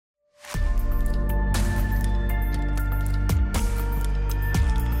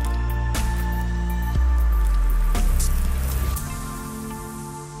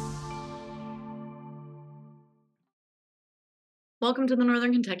Welcome to the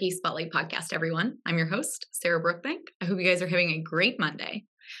Northern Kentucky Spotlight Podcast, everyone. I'm your host, Sarah Brookbank. I hope you guys are having a great Monday.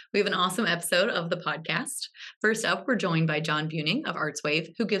 We have an awesome episode of the podcast. First up, we're joined by John Buning of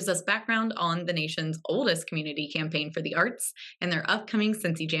Artswave, who gives us background on the nation's oldest community campaign for the arts and their upcoming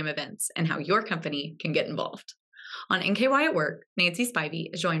CincyJam events and how your company can get involved. On NKY at Work, Nancy Spivey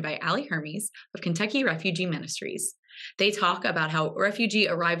is joined by Allie Hermes of Kentucky Refugee Ministries. They talk about how refugee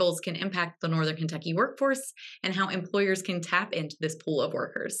arrivals can impact the Northern Kentucky workforce and how employers can tap into this pool of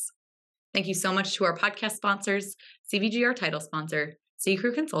workers. Thank you so much to our podcast sponsors, CVG, our title sponsor,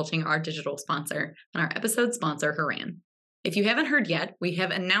 C-Crew Consulting, our digital sponsor, and our episode sponsor, Haran. If you haven't heard yet, we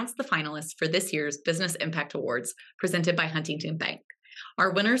have announced the finalists for this year's Business Impact Awards presented by Huntington Bank.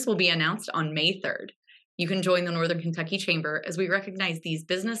 Our winners will be announced on May 3rd. You can join the Northern Kentucky Chamber as we recognize these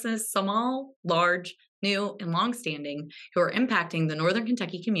businesses, small, large, new, and longstanding, who are impacting the Northern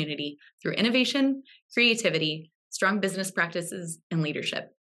Kentucky community through innovation, creativity, strong business practices, and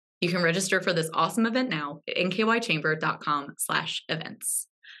leadership. You can register for this awesome event now at nkychamber.com/events.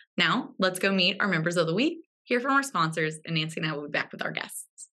 Now, let's go meet our members of the week, hear from our sponsors, and Nancy and I will be back with our guests.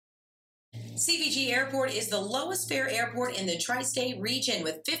 CVG Airport is the lowest fare airport in the tri-state region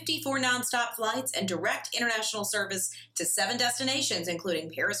with 54 nonstop flights and direct international service to 7 destinations, including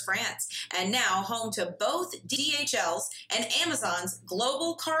Paris, France, and now home to both DHL's and Amazon's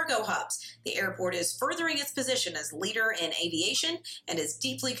global cargo hubs. The airport is furthering its position as leader in aviation and is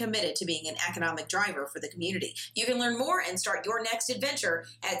deeply committed to being an economic driver for the community. You can learn more and start your next adventure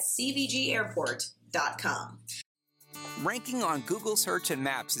at cvgairport.com. Ranking on Google Search and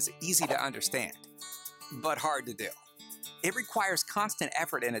Maps is easy to understand, but hard to do. It requires constant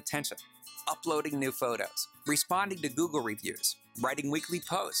effort and attention, uploading new photos, responding to Google reviews, writing weekly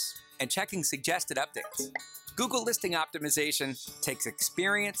posts, and checking suggested updates. Google listing optimization takes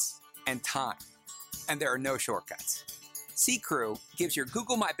experience and time, and there are no shortcuts. C-Crew gives your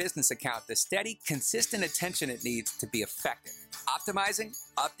Google My Business account the steady, consistent attention it needs to be effective, optimizing,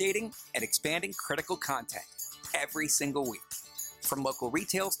 updating, and expanding critical content every single week. From local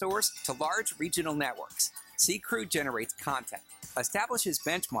retail stores to large regional networks, C-Crew generates content, establishes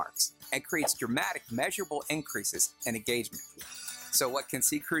benchmarks, and creates dramatic, measurable increases in engagement. So what can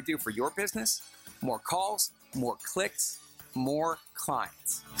C-Crew do for your business? More calls, more clicks, more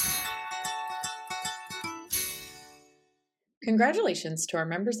clients. Congratulations to our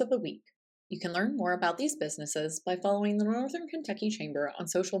members of the week. You can learn more about these businesses by following the Northern Kentucky Chamber on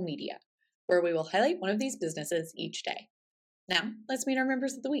social media, where we will highlight one of these businesses each day. Now, let's meet our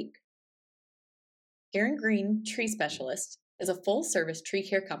members of the week. Karen Green Tree Specialist is a full-service tree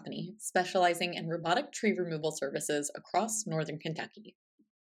care company specializing in robotic tree removal services across Northern Kentucky.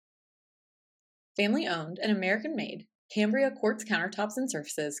 Family-owned and American-made, Cambria quartz countertops and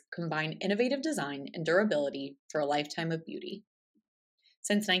surfaces combine innovative design and durability for a lifetime of beauty.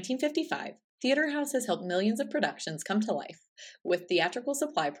 Since 1955, Theater House has helped millions of productions come to life with theatrical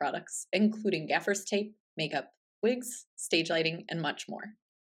supply products, including gaffer's tape, makeup, wigs, stage lighting, and much more.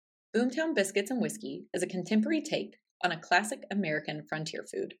 Boomtown Biscuits and Whiskey is a contemporary take on a classic American frontier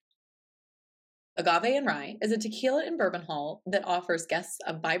food. Agave and Rye is a tequila and bourbon hall that offers guests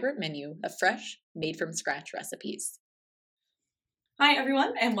a vibrant menu of fresh, made-from-scratch recipes. Hi,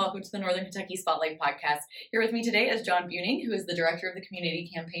 everyone, and welcome to the Northern Kentucky Spotlight Podcast. Here with me today is John Buning, who is the director of the community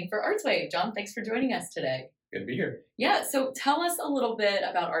campaign for Artswave. John, thanks for joining us today. Good to be here. Yeah, so tell us a little bit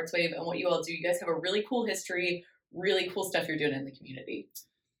about Artswave and what you all do. You guys have a really cool history, really cool stuff you're doing in the community.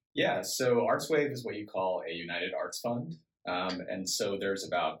 Yeah, so Artswave is what you call a United Arts Fund. And so there's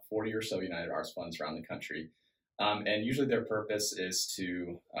about 40 or so United Arts Funds around the country. And usually their purpose is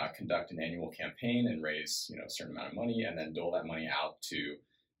to conduct an annual campaign and raise, a certain amount of money and then dole that money out to,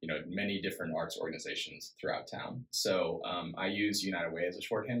 many different arts organizations throughout town. So I use United Way as a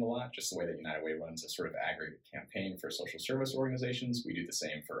shorthand a lot, just the way that United Way runs a sort of aggregate campaign for social service organizations. We do the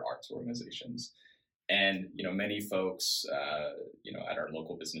same for arts organizations. And, many folks, at our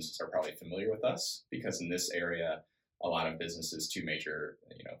local businesses are probably familiar with us because in this area, a lot of businesses, 2 major,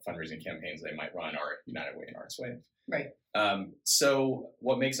 fundraising campaigns they might run are United Way and Artswave. Right. So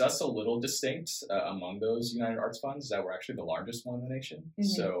what makes us a little distinct among those United Arts Funds is that we're actually the largest one in the nation. Mm-hmm.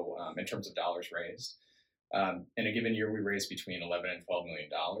 So in terms of dollars raised, in a given year, we raise between $11 and $12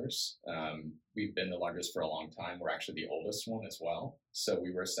 million. We've been the largest for a long time. We're actually the oldest one as well. So we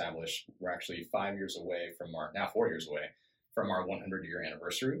were established, we're actually 4 years away from our 100-year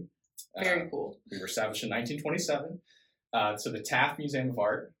anniversary. Very cool. We were established in 1927. So the Taft Museum of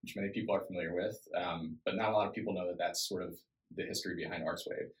Art, which many people are familiar with, but not a lot of people know that that's sort of the history behind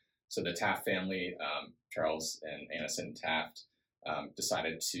Artswave. So the Taft family, Charles and Anna Sinton Taft,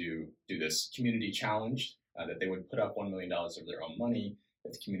 decided to do this community challenge that they would put up $1 million of their own money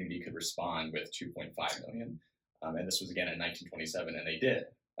if the community could respond with $2.5 million. And this was again in 1927, and they did.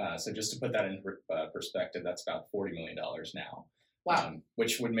 So just to put that in perspective, that's about $40 million now. Wow.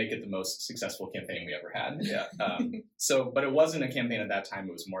 Which would make it the most successful campaign we ever had. Yeah. But it wasn't a campaign at that time.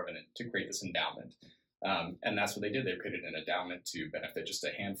 It was more of to create this endowment. And that's what they did. They created an endowment to benefit just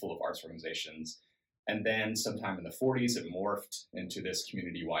a handful of arts organizations. And then sometime in the 40s, it morphed into this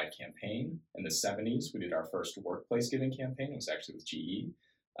community-wide campaign. In the 70s, we did our first workplace giving campaign. It was actually with GE.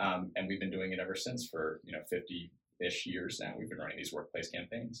 And we've been doing it ever since for 50-ish years now. We've been running these workplace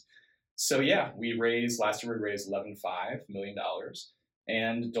campaigns. So yeah, last year we raised $11.5 million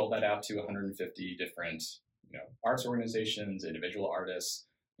and doled that out to 150 different arts organizations, individual artists,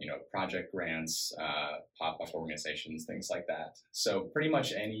 project grants, pop-up organizations, things like that. So pretty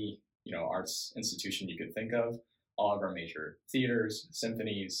much any arts institution you could think of, all of our major theaters,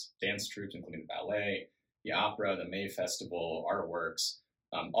 symphonies, dance troupes, including the ballet, the opera, the May Festival, artworks,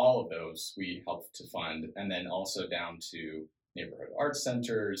 all of those we helped to fund, and then also down to neighborhood arts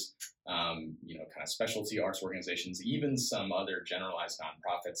centers, kind of specialty arts organizations, even some other generalized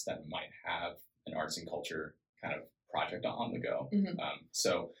nonprofits that might have an arts and culture kind of project on the go. Mm-hmm.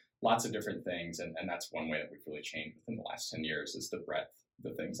 So lots of different things, and that's one way that we've really changed within the last 10 years is the breadth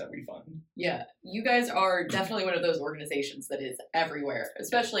of the things that we fund. Yeah, you guys are definitely one of those organizations that is everywhere,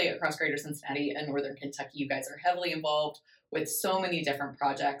 especially across Greater Cincinnati and Northern Kentucky. You guys are heavily involved with so many different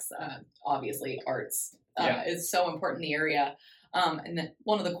projects. Obviously, arts is so important in the area. And then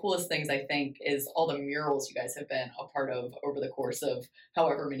one of the coolest things, I think, is all the murals you guys have been a part of over the course of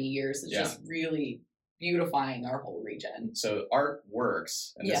however many years. It's just really beautifying our whole region. So art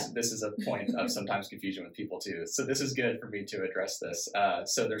works, and this is a point of sometimes confusion with people too. So this is good for me to address this.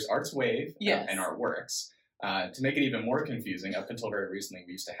 So there's Artswave and Art Works. To make it even more confusing, up until very recently,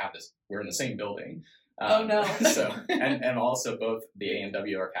 we used to have this, we're in the same building. Oh no. So and also both the A and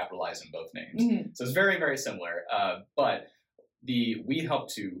W are capitalized in both names. Mm-hmm. So it's very, very similar. But we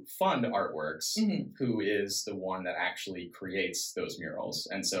help to fund Artworks, who is the one that actually creates those murals.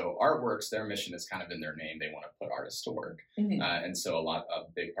 And so Artworks, their mission is kind of in their name. They want to put artists to work. And so a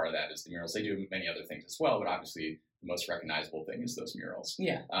big part of that is the murals. They do many other things as well, but obviously the most recognizable thing is those murals.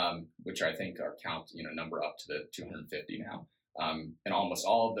 Which I think number up to the 250 now. And almost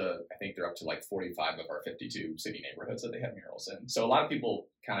all of I think they're up to like 45 of our 52 city neighborhoods that they have murals in. So a lot of people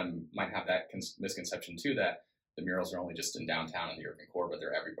kind of might have that misconception too, that the murals are only just in downtown and the urban core, but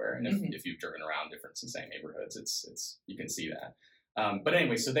they're everywhere. And if you've driven around different Cincinnati neighborhoods, it's you can see that. But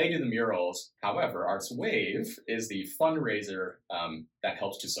anyway, so they do the murals. However, Artswave is the fundraiser that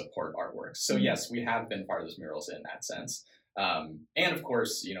helps to support Artworks. So yes, we have been part of those murals in that sense. And of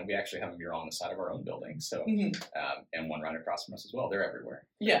course, we actually have a mural on the side of our own building. So, and one right across from us as well. They're everywhere.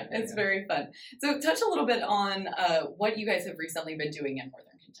 Yeah, it's very fun. So touch a little bit on what you guys have recently been doing in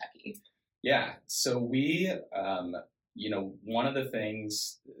Northern Kentucky. Yeah. So we, one of the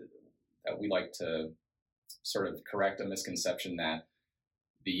things that we like to sort of correct a misconception that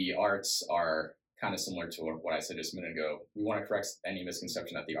the arts are kind of similar to what I said just a minute ago. We want to correct any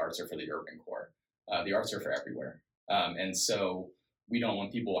misconception that the arts are for the urban core. The arts are for everywhere. And so we don't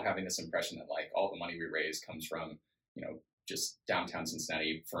want people having this impression that like all the money we raise comes from, just downtown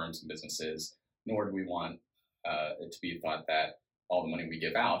Cincinnati firms and businesses, nor do we want it to be thought that all the money we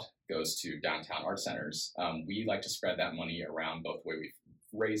give out goes to downtown art centers. We like to spread that money around both the way we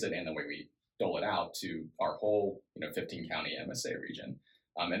raise it and the way we dole it out to our whole, 15 county MSA region.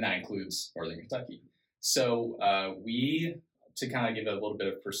 And that includes Northern Kentucky. So to kind of give a little bit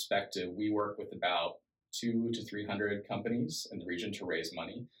of perspective, we work with about 200 to 300 companies in the region to raise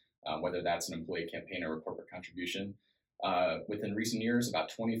money, whether that's an employee campaign or a corporate contribution. Within recent years, about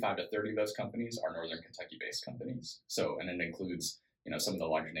 25 to 30 of those companies are Northern Kentucky-based companies. So, and it includes, some of the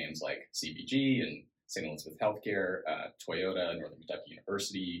larger names like CBG and St. Elizabeth Healthcare, Toyota, Northern Kentucky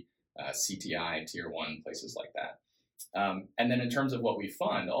University, CTI, Tier 1, places like that. And then in terms of what we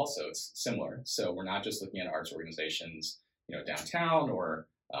fund, also it's similar. So we're not just looking at arts organizations, downtown or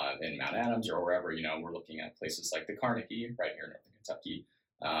in Mount Adams or wherever, we're looking at places like the Carnegie right here in Northern Kentucky,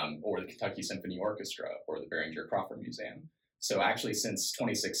 or the Kentucky Symphony Orchestra or the Behringer Crawford Museum. So actually since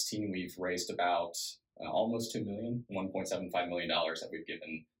 2016, we've raised about almost $2 million, $1.75 million that we've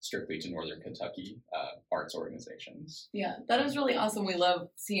given strictly to Northern Kentucky arts organizations. Yeah, that is really awesome. We love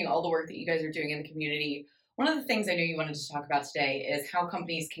seeing all the work that you guys are doing in the community. One of the things I know you wanted to talk about today is how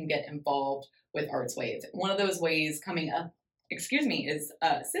companies can get involved with Artswave. One of those ways coming up, is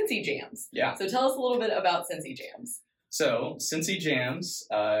CincyJams. Yeah. So tell us a little bit about CincyJams. So CincyJams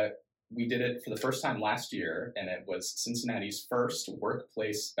we did it for the first time last year, and it was Cincinnati's first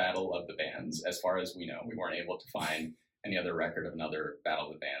workplace battle of the bands. As far as we know, we weren't able to find any other record of another battle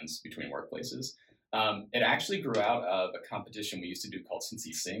of the bands between workplaces. It actually grew out of a competition we used to do called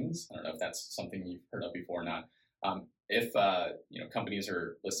Cincy Sings. I don't know if that's something you've heard of before or not. If companies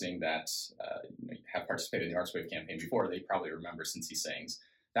are listening that have participated in the Artswave campaign before, they probably remember Cincy Sings.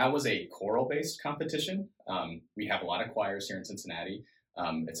 That was a choral-based competition. We have a lot of choirs here in Cincinnati.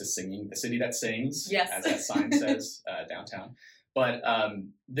 It's the city that sings, yes, as that sign says downtown. But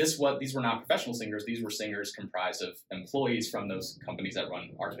these were not professional singers. These were singers comprised of employees from those companies that run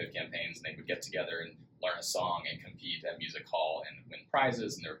Artswave campaigns, and they would get together and learn a song and compete at music hall and win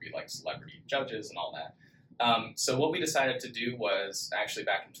prizes, and there would be like celebrity judges and all that. So what we decided to do was, actually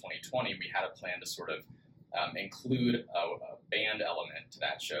back in 2020, we had a plan to sort of include a band element to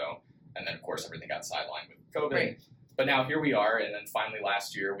that show, and then of course everything got sidelined with COVID. Right. But now here we are, and then finally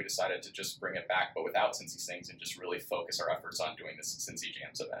last year we decided to just bring it back, but without Cincy Sings, and just really focus our efforts on doing this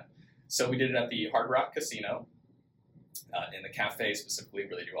CincyJams event. So we did it at the Hard Rock Casino, in the cafe specifically,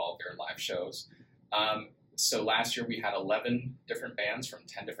 where they do all of their live shows. So last year we had 11 different bands from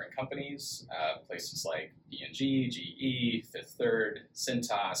 10 different companies, places like B&G, GE, Fifth Third,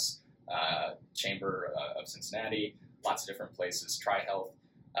 Cintas, Chamber of Cincinnati, lots of different places, TriHealth.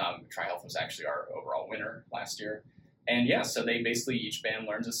 TriHealth was actually our overall winner last year. And yeah, so they basically, each band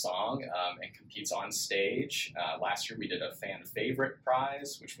learns a song and competes on stage. Last year we did a fan favorite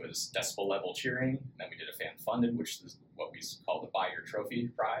prize, which was decibel level cheering. And then we did a fan funded, which is what we call the buy your trophy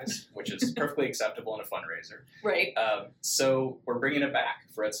prize, which is perfectly acceptable in a fundraiser. Right. So we're bringing it back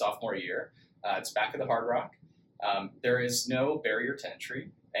for its sophomore year. It's back at the Hard Rock. There is no barrier to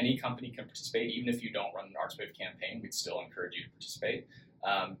entry. Any company can participate, even if you don't run an Artswave campaign. We'd still encourage you to participate.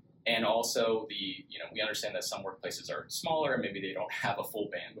 And also, we understand that some workplaces are smaller and maybe they don't have a full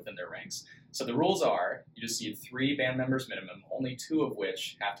band within their ranks. So the rules are, you just need 3 band members minimum, only 2 of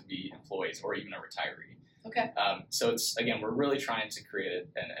which have to be employees or even a retiree. Okay. So it's, again, we're really trying to create it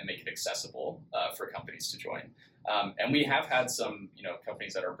and make it accessible for companies to join. And we have had some,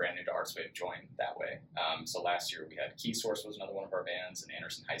 companies that are brand new to Artswave join that way. So last year we had KeySource was another one of our bands, and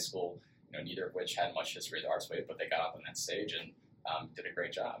Anderson High School, neither of which had much history with Artswave, but they got up on that stage and did a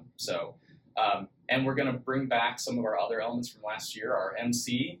great job. So, and we're going to bring back some of our other elements from last year. Our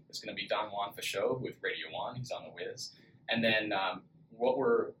MC is going to be Don Juan Fachot with Radio 1. He's on the Wiz. And then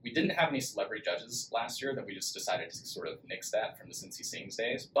we didn't have any celebrity judges last year, that we just decided to sort of nix that from the Cincy Sings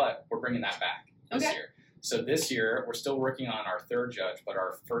days, but we're bringing that back this year. So this year, we're still working on our 3rd judge, but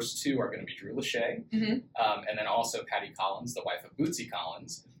our first 2 are going to be Drew Lachey, and then also Patty Collins, the wife of Bootsy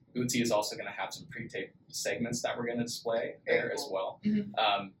Collins. Bootsy is also going to have some pre-taped segments that we're going to display there as well.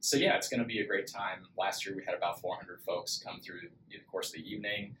 So yeah, it's going to be a great time. Last year we had about 400 folks come through the course of the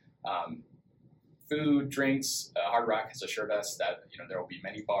evening. Food, drinks. Hard Rock has assured us that there will be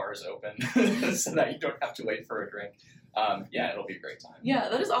many bars open so that you don't have to wait for a drink. Yeah, it'll be a great time. Yeah,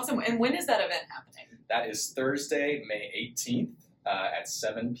 that is awesome. And when is that event happening? That is Thursday, May 18th at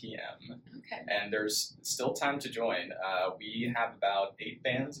 7 p.m. Okay. And there's still time to join. We have about 8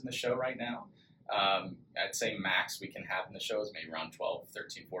 bands in the show right now. I'd say max we can have in the show is maybe around 12,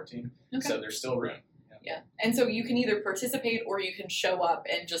 13, 14. Okay. So there's still room. Yeah. And so you can either participate or you can show up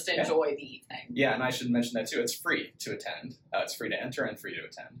and just enjoy the evening. Yeah, and I should mention that too. It's free to attend. It's free to enter and free to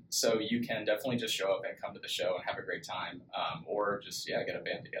attend. So you can definitely just show up and come to the show and have a great time, or just, get a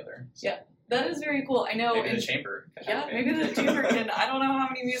band together. So. Yeah. That is very cool. I know. Maybe the chamber. Yeah, maybe the chamber can. I don't know how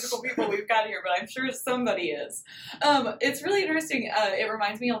many musical people we've got here, but I'm sure somebody is. It's really interesting. It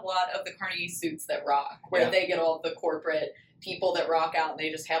reminds me a lot of the Carnegie Suits That Rock, where they get all the corporate people that rock out and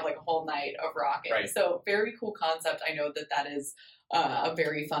they just have like a whole night of rocking. Right. So very cool concept. I know that is a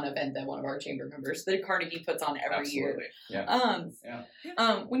very fun event that one of our chamber members, the Carnegie, puts on every year. Yeah.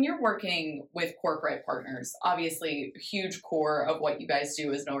 When you're working with corporate partners, obviously a huge core of what you guys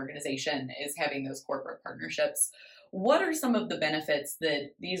do as an organization is having those corporate partnerships. What are some of the benefits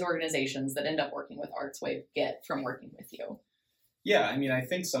that these organizations that end up working with Artswave get from working with you? Yeah, I mean, I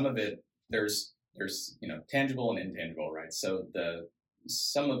think some of it, there's tangible and intangible, right? So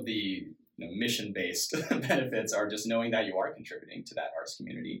some of the mission-based benefits are just knowing that you are contributing to that arts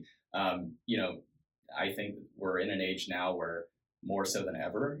community. I think we're in an age now where more so than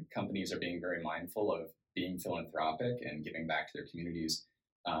ever, companies are being very mindful of being philanthropic and giving back to their communities,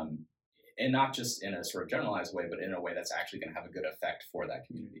 and not just in a sort of generalized way, but in a way that's actually going to have a good effect for that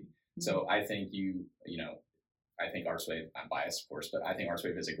community. Mm-hmm. So I think I think Artswave, I'm biased, of course, but I think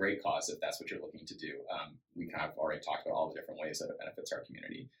Artswave is a great cause if that's what you're looking to do. We kind of already talked about all the different ways that it benefits our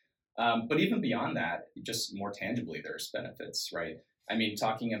community. But even beyond that, just more tangibly, there's benefits, right? I mean,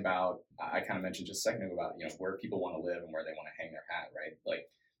 talking about, I kind of mentioned just a second ago about, where people want to live and where they want to hang their hat, right? Like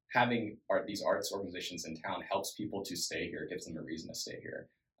having these arts organizations in town helps people to stay here, gives them a reason to stay here.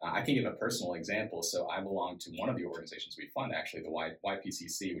 I can give a personal example. So I belong to one of the organizations we fund, actually, the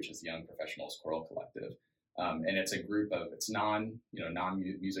YPCC, which is the Young Professionals Choral Collective. And it's a group of, it's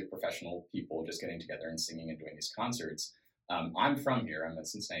non-music professional people just getting together and singing and doing these concerts. I'm from here, I'm a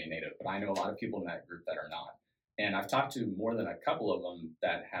Cincinnati native, but I know a lot of people in that group that are not. And I've talked to more than a couple of them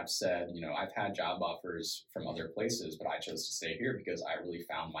that have said, I've had job offers from other places, but I chose to stay here because I really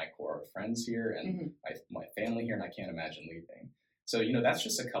found my core of friends here and my family here, and I can't imagine leaving. So, that's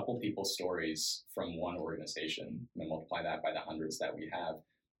just a couple people's stories from one organization. And multiply that by the hundreds that we have.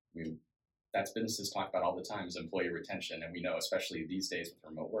 That's businesses talk about all the time is employee retention. And we know, especially these days with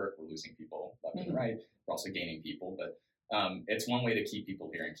remote work, we're losing people left and right. We're also gaining people, but it's one way to keep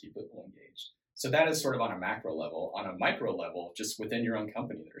people here and keep people engaged. So that is sort of on a macro level. On a micro level, just within your own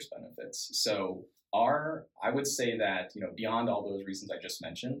company, there's benefits. So I would say that, beyond all those reasons I just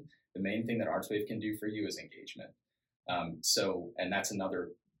mentioned, the main thing that Artswave can do for you is engagement. And that's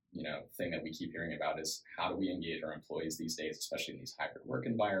another, thing that we keep hearing about is how do we engage our employees these days, especially in these hybrid work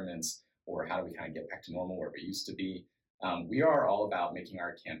environments, or how do we kind of get back to normal where we used to be? We are all about making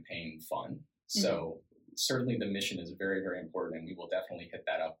our campaign fun. So certainly the mission is very, very important, and we will definitely hit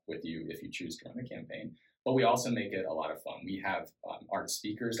that up with you if you choose to run a campaign. But we also make it a lot of fun. We have art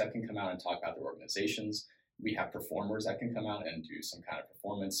speakers that can come out and talk about their organizations. We have performers that can come out and do some kind of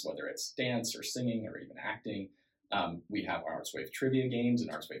performance, whether it's dance or singing or even acting. We have our Artswave trivia games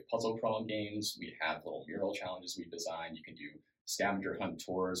and Artswave puzzle crawl games. We have little mural challenges we design. You can do scavenger hunt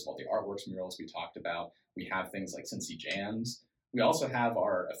tours, all the artworks murals we talked about. We have things like CincyJams. We also have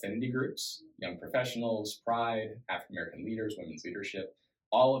our affinity groups, Young Professionals, Pride, African American Leaders, Women's Leadership.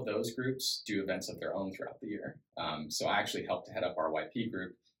 All of those groups do events of their own throughout the year. So I actually helped to head up our YP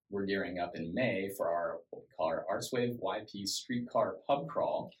group. We're gearing up in May for what we call our Artswave YP Streetcar Pub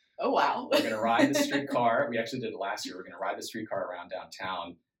Crawl. Oh, wow. We're going to ride the streetcar. We actually did it last year. We're going to ride the streetcar around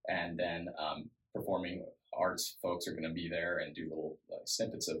downtown, and then performing arts folks are going to be there and do little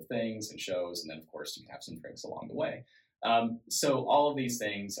snippets of things and shows. And then, of course, you can have some drinks along the way. So all of these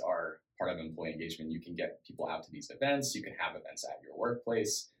things are part of employee engagement. You can get people out to these events. You can have events at your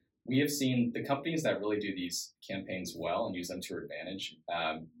workplace. We have seen the companies that really do these campaigns well and use them to their advantage.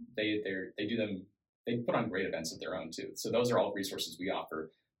 They put on great events of their own too. So those are all resources we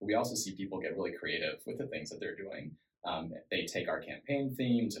offer. But we also see people get really creative with the things that they're doing. They take our campaign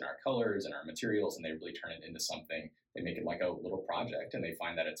themes and our colors and our materials, and they really turn it into something. They make it like a little project, and they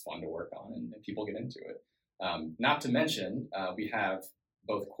find that it's fun to work on, and people get into it. Not to mention, we have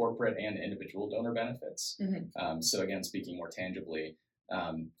both corporate and individual donor benefits. So again, speaking more tangibly,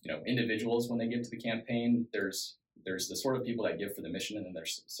 individuals, when they give to the campaign, there's the sort of people that give for the mission, and then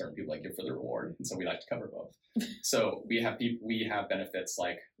there's certain people that give for the reward. And so we like to cover both. So we have benefits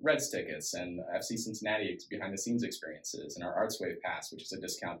like Reds tickets and FC Cincinnati behind the scenes experiences, and our Artswave Pass, which is a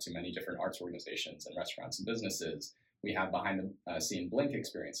discount to many different arts organizations and restaurants and businesses. We have behind the scene Blink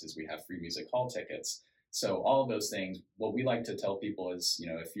experiences. We have free music hall tickets. So all of those things, what we like to tell people is,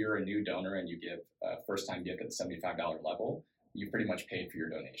 if you're a new donor and you give a first-time gift at the $75 level, you pretty much paid for your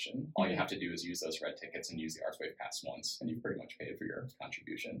donation. All you have to do is use those red tickets and use the Artswave Pass once, and you've pretty much paid for your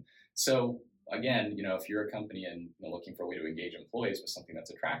contribution. So again, if you're a company and looking for a way to engage employees with something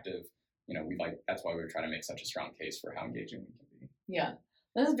that's attractive, that's why we're trying to make such a strong case for how engaging we can be. Yeah.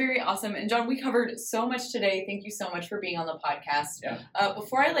 That is very awesome. And John, we covered so much today. Thank you so much for being on the podcast. Yeah.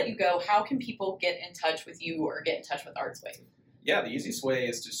 Before I let you go, how can people get in touch with you or get in touch with Artswave? Yeah, the easiest way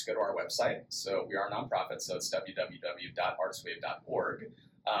is to just go to our website. So we are a nonprofit, so it's www.artswave.org.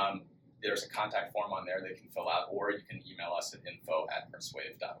 There's a contact form on there they can fill out, or you can email us at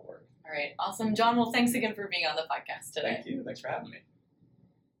info@artswave.org. All right, awesome. John, well, thanks again for being on the podcast today. Thank you. Thanks for having me.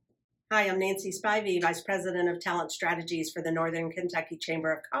 Hi, I'm Nancy Spivey, Vice President of Talent Strategies for the Northern Kentucky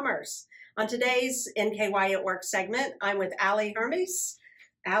Chamber of Commerce. On today's NKY at Work segment, I'm with Allie Hermes.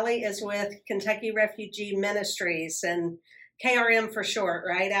 Allie is with Kentucky Refugee Ministries, and KRM for short,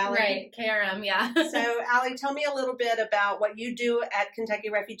 right, Allie? Right, KRM, yeah. So, Allie, tell me a little bit about what you do at Kentucky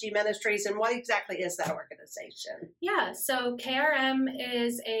Refugee Ministries and what exactly is that organization? Yeah, so KRM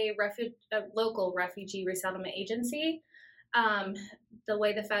is a local refugee resettlement agency. The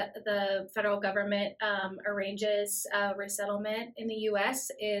way the federal government arranges resettlement in the U.S.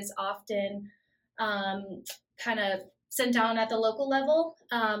 is often kind of sent down at the local level.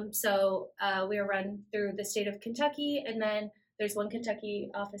 So we are run through the state of Kentucky, and then there's one Kentucky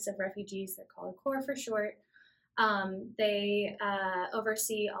Office of Refugees, they're called CORE for short. They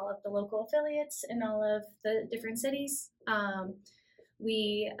oversee all of the local affiliates in all of the different cities.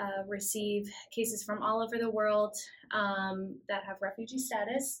 We receive cases from all over the world that have refugee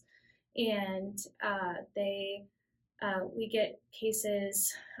status, and we get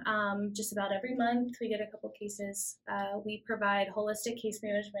cases just about every month. We get a couple cases. We provide holistic case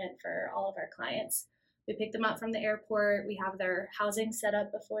management for all of our clients. We pick them up from the airport. We have their housing set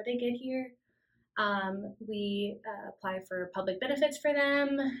up before they get here. We apply for public benefits for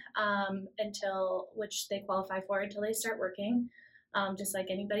them which they qualify for until they start working, just like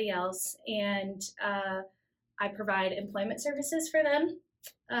anybody else. And I provide employment services for them.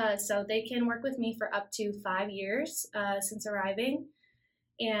 So they can work with me for up to 5 years since arriving.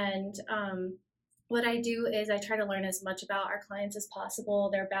 And what I do is I try to learn as much about our clients as possible,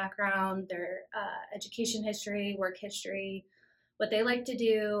 their background, their education history, work history, what they like to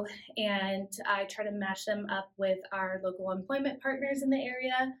do, and I try to match them up with our local employment partners in the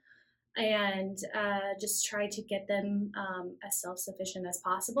area and just try to get them as self-sufficient as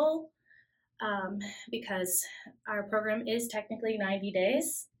possible. Because our program is technically 90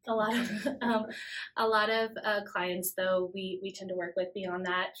 days. A lot of clients, though, we tend to work with beyond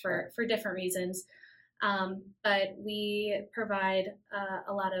that for different reasons. But we provide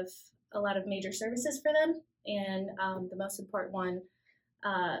a lot of major services for them, and the most important one,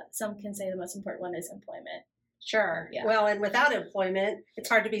 some can say the most important one, is employment. Sure. Yeah. Well, and without employment, it's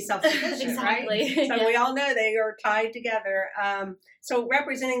hard to be self-sufficient, Exactly. right? So Yeah. we all know they are tied together. So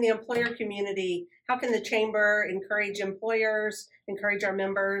representing the employer community, how can the Chamber encourage employers, encourage our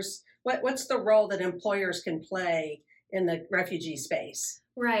members? What's the role that employers can play in the refugee space?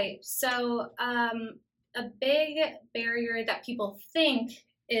 Right. So a big barrier that people think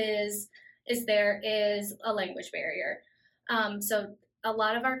is a language barrier. So a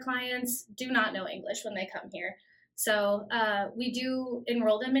lot of our clients do not know English when they come here. So we do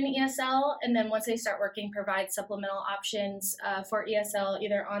enroll them in ESL, and then once they start working, provide supplemental options for ESL,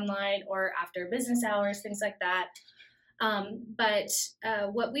 either online or after business hours, things like that. But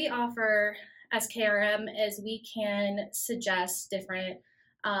what we offer as KRM is we can suggest different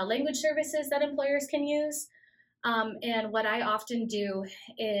language services that employers can use. And what I often do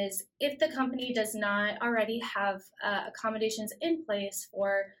is, if the company does not already have accommodations in place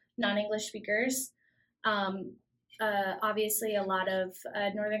for non-English speakers, obviously a lot of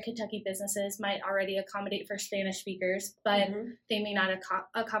Northern Kentucky businesses might already accommodate for Spanish speakers, but they may not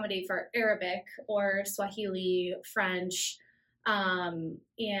accommodate for Arabic or Swahili, French,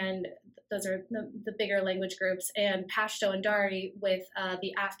 and those are the bigger language groups, and Pashto and Dari with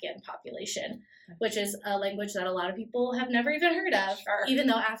the Afghan population, which is a language that a lot of people have never even heard of, even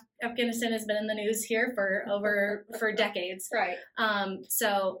though Afghanistan has been in the news here for decades. Right.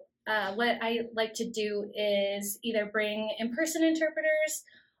 So what I like to do is either bring in-person interpreters,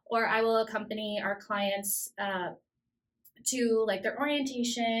 or I will accompany our clients to like their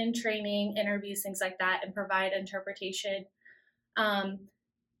orientation, training, interviews, things like that, and provide interpretation.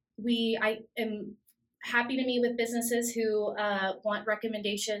 I am happy to meet with businesses who want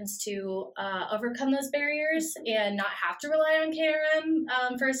recommendations to overcome those barriers and not have to rely on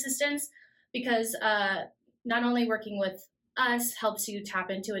KRM for assistance, because not only working with us helps you tap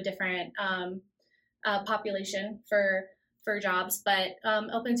into a different population for jobs, but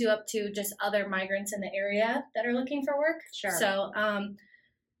opens you up to just other migrants in the area that are looking for work. Sure. So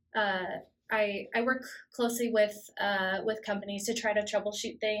I work closely with companies to try to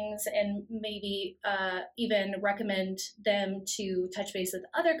troubleshoot things, and maybe even recommend them to touch base with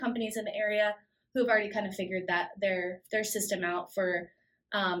other companies in the area who've already kind of figured that their system out for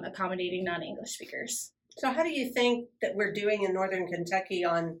accommodating non-English speakers. So how do you think that we're doing in Northern Kentucky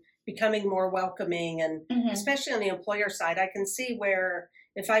on becoming more welcoming, and especially on the employer side? I can see where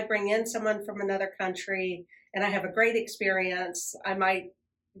if I bring in someone from another country and I have a great experience, I might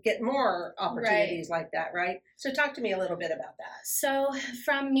get more opportunities like that, right? So talk to me a little bit about that. So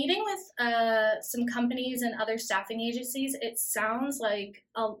from meeting with some companies and other staffing agencies, it sounds like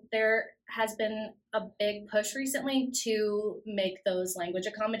there has been a big push recently to make those language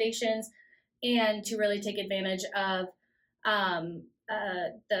accommodations and to really take advantage of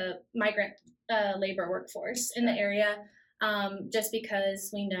the migrant labor workforce in the area, just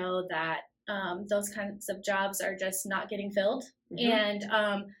because we know that those kinds of jobs are just not getting filled. And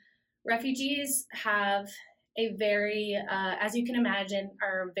refugees have a very, as you can imagine,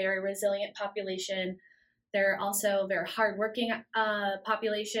 are a very resilient population. They're also a very hardworking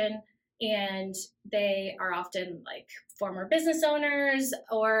population, and they are often like former business owners,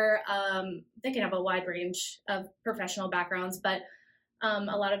 or they can have a wide range of professional backgrounds, but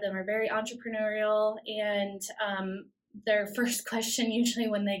a lot of them are very entrepreneurial, and their first question usually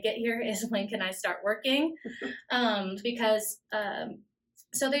when they get here is, when can I start working? Because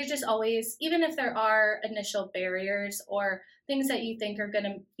So there's just always, even if there are initial barriers or things that you think are going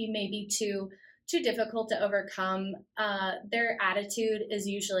to be maybe too difficult to overcome, their attitude is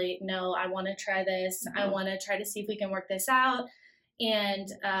usually, no, I want to try this. I want to try to see if we can work this out. And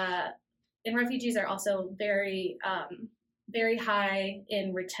refugees are also very, very high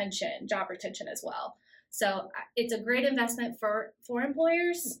in retention, job retention as well. So it's a great investment for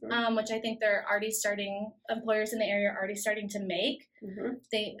employers, which I think employers in the area are already starting to make.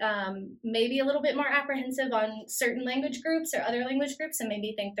 They may be a little bit more apprehensive on certain language groups or other language groups, and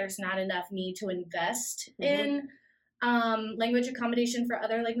maybe think there's not enough need to invest in language accommodation for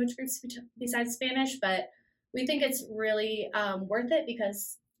other language groups besides Spanish. But we think it's really worth it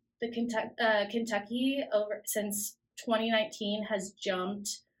because the Kentucky since 2019 has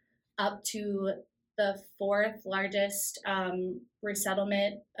jumped up to the fourth largest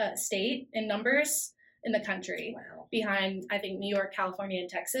resettlement state in numbers in the country, behind, I think, New York, California, and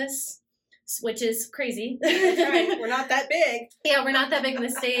Texas, which is crazy. That's right. We're not that big. Yeah, we're not that big of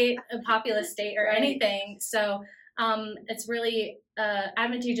a state, a populous state or anything. So it's really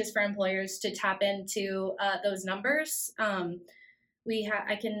advantageous for employers to tap into those numbers.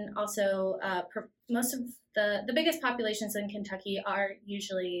 I can also, most of the biggest populations in Kentucky are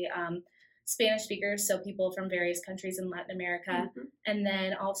usually Spanish speakers, so people from various countries in Latin America, and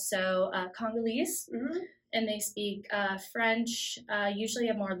then also Congolese, and they speak French, usually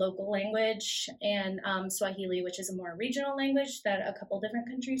a more local language, and Swahili, which is a more regional language that a couple different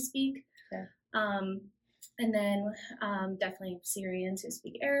countries speak. And then definitely Syrians who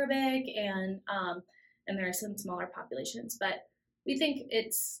speak Arabic, and there are some smaller populations. But we think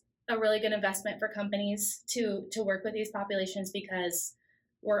it's a really good investment for companies to work with these populations, because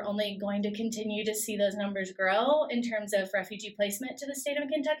we're only going to continue to see those numbers grow in terms of refugee placement to the state of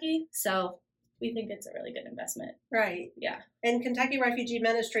Kentucky. So we think it's a really good investment. Right. Yeah. And Kentucky Refugee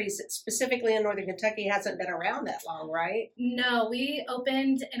Ministries, specifically in Northern Kentucky, hasn't been around that long, right? No, we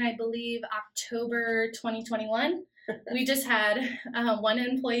opened in, I believe, October 2021. We just had one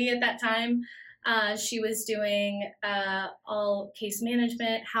employee at that time. She was doing all case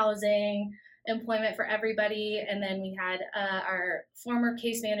management, housing, employment for everybody. And then we had our former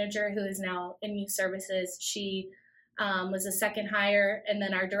case manager, who is now in youth services. She was a second hire, and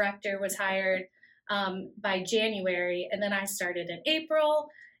then our director was hired by January, and then I started in April.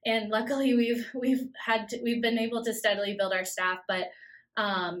 And luckily, we've been able to steadily build our staff, but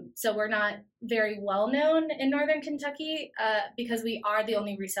so we're not very well known in Northern Kentucky because we are the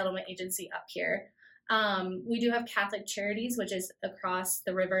only resettlement agency up here. We do have Catholic Charities, which is across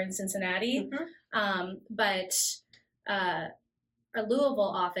the river in Cincinnati, but our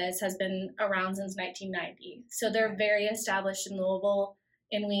Louisville office has been around since 1990. So they're very established in Louisville,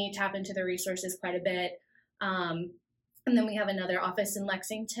 and we tap into their resources quite a bit. And then we have another office in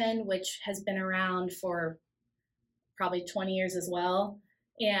Lexington, which has been around for probably 20 years as well.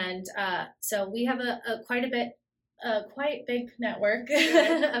 And so we have a quite big network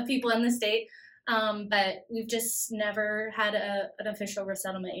of people in the state. But we've just never had an official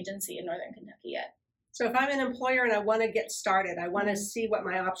resettlement agency in Northern Kentucky yet. So if I'm an employer and I want to get started, I want to see what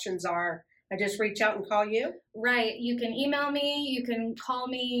my options are, I just reach out and call you? Right. You can email me. You can call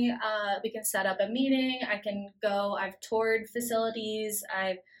me. We can set up a meeting. I can go. I've toured facilities.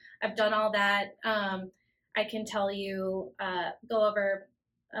 I've done all that. I can tell you, go over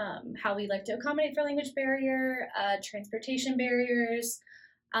how we like to accommodate for language barrier, transportation barriers.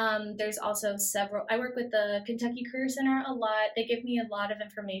 There's also several. I work with the Kentucky Career Center a lot. They give me a lot of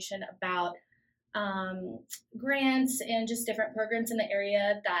information about grants and just different programs in the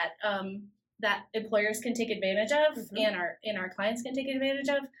area that employers can take advantage of, and our clients can take advantage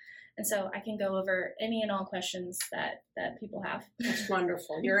of. And so I can go over any and all questions that people have. That's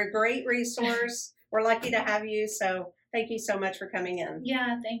wonderful. You're a great resource. We're lucky to have you. So thank you so much for coming in.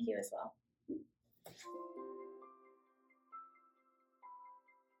 Yeah, thank you as well.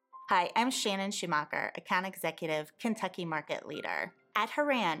 Hi, I'm Shannon Schumacher, Account Executive, Kentucky Market Leader. At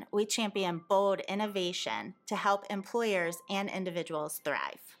Haran, we champion bold innovation to help employers and individuals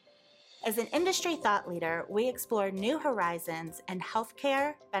thrive. As an industry thought leader, we explore new horizons in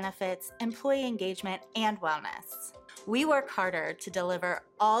healthcare, benefits, employee engagement, and wellness. We work harder to deliver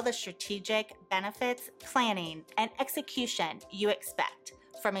all the strategic benefits, planning, and execution you expect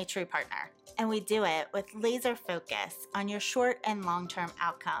from a true partner. And we do it with laser focus on your short and long-term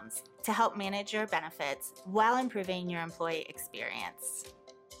outcomes to help manage your benefits while improving your employee experience.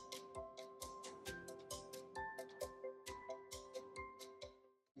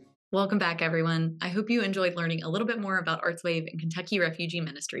 Welcome back, everyone. I hope you enjoyed learning a little bit more about Artswave and Kentucky Refugee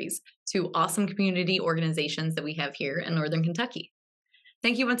Ministries, two awesome community organizations that we have here in Northern Kentucky.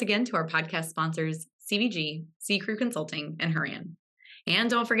 Thank you once again to our podcast sponsors, CVG, C Crew Consulting, and Haran.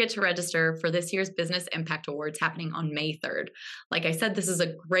 And don't forget to register for this year's Business Impact Awards happening on May 3rd. Like I said, this is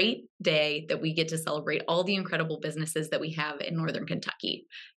a great day that we get to celebrate all the incredible businesses that we have in Northern Kentucky.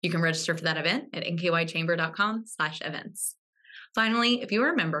 You can register for that event at nkychamber.com/events. Finally, if you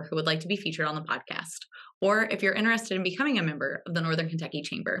are a member who would like to be featured on the podcast, or if you're interested in becoming a member of the Northern Kentucky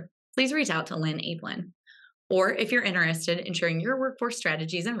Chamber, please reach out to Lynn Ablin. Or if you're interested in sharing your workforce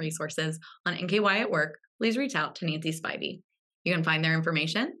strategies and resources on NKY at Work, please reach out to Nancy Spivey. You can find their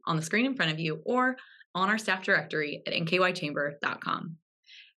information on the screen in front of you or on our staff directory at nkychamber.com.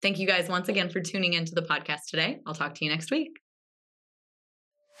 Thank you guys once again for tuning into the podcast today. I'll talk to you next week.